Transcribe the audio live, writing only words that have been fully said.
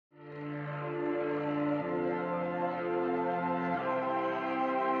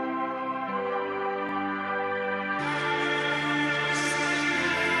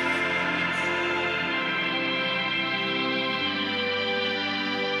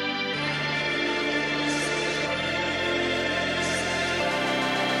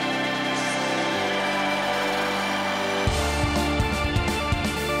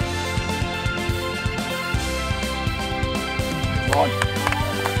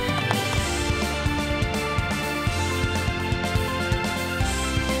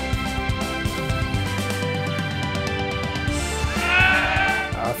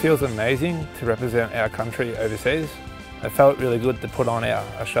feels amazing to represent our country overseas. It felt really good to put on our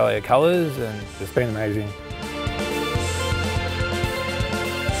Australia colours, and it's been amazing.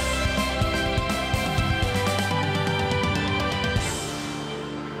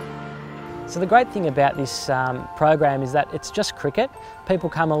 So the great thing about this program is that it's just cricket. People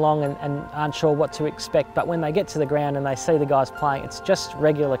come along and aren't sure what to expect, but when they get to the ground and they see the guys playing, it's just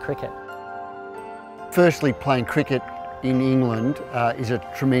regular cricket. Firstly, playing cricket in England is a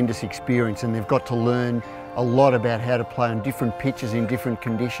tremendous experience, and they've got to learn a lot about how to play on different pitches in different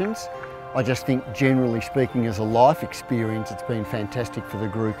conditions. I just think, generally speaking, as a life experience, it's been fantastic for the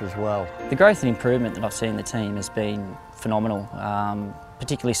group as well. The growth and improvement that I've seen in the team has been phenomenal.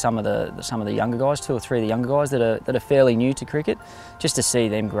 Particularly some of the younger guys, 2 or 3 of the younger guys that are fairly new to cricket. Just to see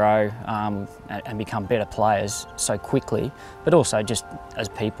them grow and become better players so quickly, but also just as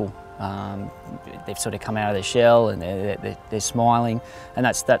people. They've sort of come out of their shell and they're smiling, and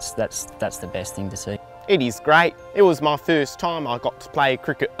that's the best thing to see. It is great. It was my first time I got to play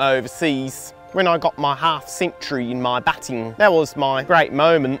cricket overseas. When I got my half century in my batting, that was my great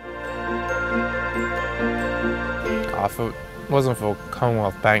moment. If it wasn't for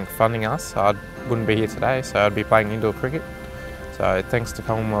Commonwealth Bank funding us, I wouldn't be here today, so I'd be playing indoor cricket. So thanks to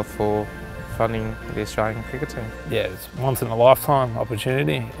Commonwealth for funding the Australian cricket team. Yeah, it's once in a lifetime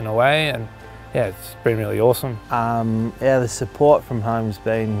opportunity in a way, and yeah, it's been really awesome. Yeah, the support from home's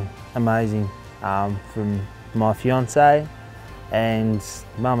been amazing. From my fiance and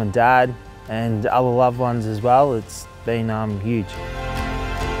mum and dad and other loved ones as well. It's been huge.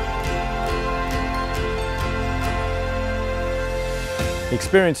 The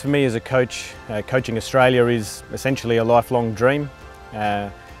experience for me as a coach, coaching Australia is essentially a lifelong dream.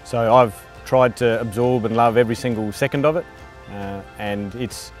 So I've tried to absorb and love every single second of it, and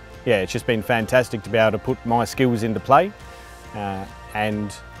it's just been fantastic to be able to put my skills into play,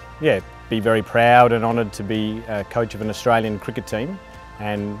 and be very proud and honoured to be a coach of an Australian cricket team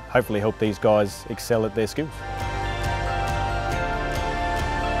and hopefully help these guys excel at their skills.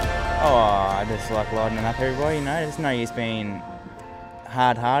 Oh, I just like lighting up everybody, you know. There's no use being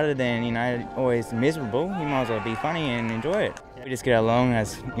hard-hearted and, you know, always miserable. You might as well be funny and enjoy it. We just get along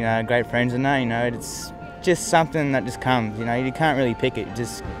as, you know, great friends and that, you know. It's just something that just comes, you know. You can't really pick it. It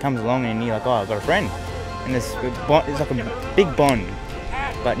just comes along and you're like, oh, I've got a friend. And it's like a big bond.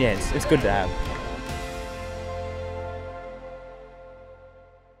 But yeah, it's good to have.